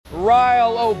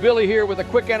Ryle O'Billy here with a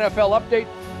quick NFL update.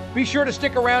 Be sure to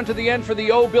stick around to the end for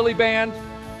the O'Billy Band.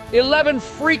 11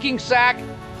 freaking sack.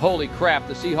 Holy crap,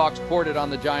 the Seahawks poured it on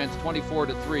the Giants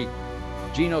 24-3.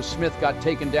 Geno Smith got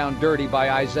taken down dirty by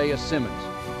Isaiah Simmons.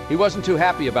 He wasn't too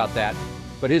happy about that,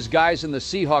 but his guys in the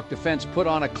Seahawk defense put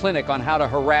on a clinic on how to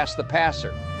harass the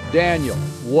passer. Daniel,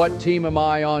 what team am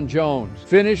I on Jones?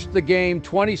 Finished the game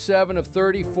 27 of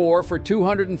 34 for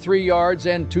 203 yards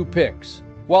and 2 picks,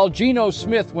 while Geno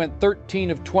Smith went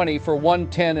 13 of 20 for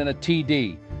 110 and a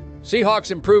TD.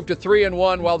 Seahawks improved to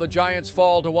 3-1 while the Giants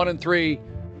fall to 1-3.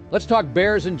 Let's talk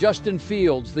Bears and Justin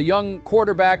Fields, the young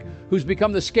quarterback who's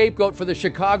become the scapegoat for the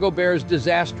Chicago Bears'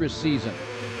 disastrous season.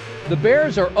 The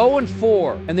Bears are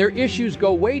 0-4, and their issues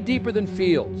go way deeper than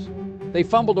Fields. They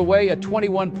fumbled away a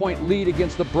 21-point lead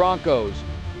against the Broncos.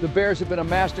 The Bears have been a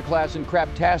masterclass in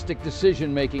craptastic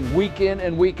decision-making week in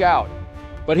and week out.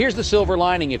 But here's the silver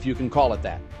lining, if you can call it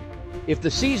that. If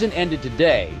the season ended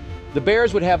today, the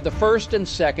Bears would have the first and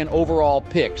second overall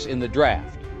picks in the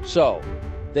draft. So,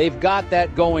 they've got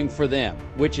that going for them,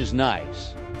 which is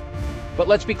nice. But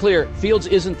let's be clear, Fields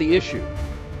isn't the issue.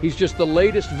 He's just the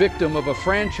latest victim of a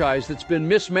franchise that's been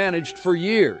mismanaged for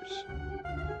years.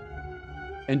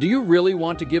 And do you really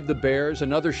want to give the Bears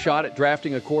another shot at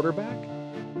drafting a quarterback?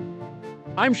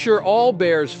 I'm sure all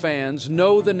Bears fans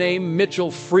know the name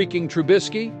Mitchell freaking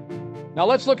Trubisky. Now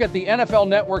let's look at the NFL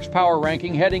Network's power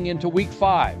ranking heading into Week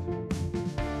 5.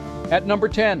 At number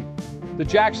 10, the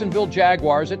Jacksonville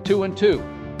Jaguars at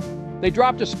 2-2. They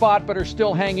dropped a spot but are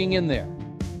still hanging in there.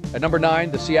 At number 9,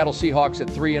 the Seattle Seahawks at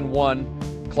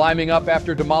 3-1, climbing up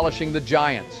after demolishing the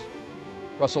Giants.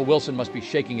 Russell Wilson must be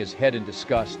shaking his head in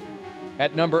disgust.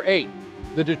 At number 8,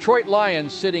 the Detroit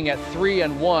Lions sitting at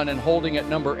 3-1 and holding at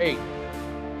number 8.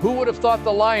 Who would have thought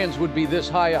the Lions would be this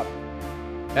high up?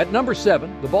 At number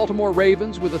 7, the Baltimore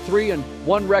Ravens with a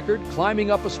 3-1 record, climbing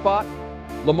up a spot.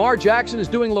 Lamar Jackson is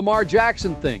doing Lamar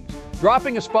Jackson things.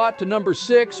 Dropping a spot to number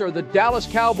 6 are the Dallas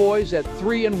Cowboys at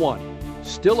 3-1.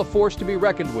 Still a force to be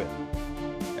reckoned with.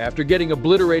 After getting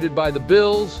obliterated by the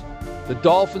Bills, the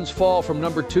Dolphins fall from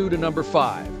number 2 to number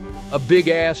 5. A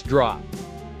big-ass drop.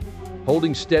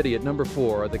 Holding steady at number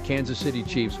 4 are the Kansas City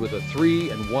Chiefs with a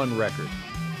 3-1 record.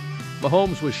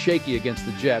 Mahomes was shaky against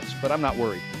the Jets, but I'm not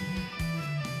worried.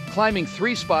 Climbing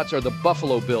 3 spots are the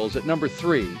Buffalo Bills at number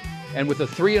 3, and with a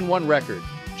 3-1 record,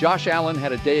 Josh Allen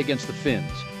had a day against the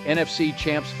Finns. NFC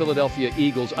champs Philadelphia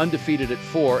Eagles, undefeated at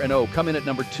 4-0, come in at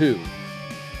number 2.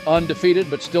 Undefeated,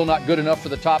 but still not good enough for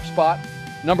the top spot.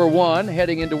 Number 1,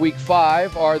 heading into Week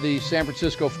 5, are the San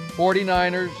Francisco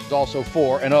 49ers, also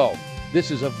 4-0.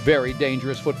 This is a very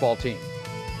dangerous football team.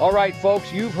 All right,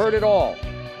 folks, you've heard it all.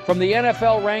 From the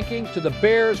NFL rankings to the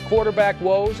Bears' quarterback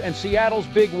woes and Seattle's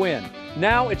big win.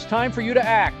 Now it's time for you to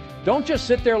act. Don't just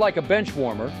sit there like a bench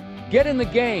warmer. Get in the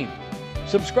game.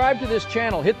 Subscribe to this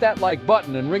channel, hit that like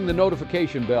button, and ring the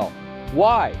notification bell.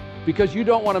 Why? Because you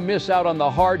don't want to miss out on the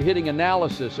hard-hitting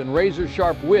analysis and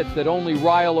razor-sharp wit that only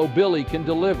Ryle O'Billy can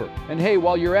deliver. And hey,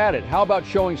 while you're at it, how about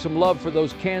showing some love for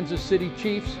those Kansas City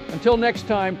Chiefs? Until next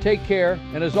time, take care,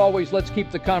 and as always, let's keep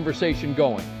the conversation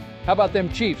going. How about them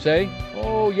Chiefs, eh?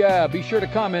 Oh yeah, be sure to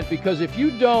comment, because if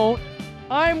you don't,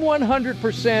 I'm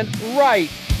 100% right.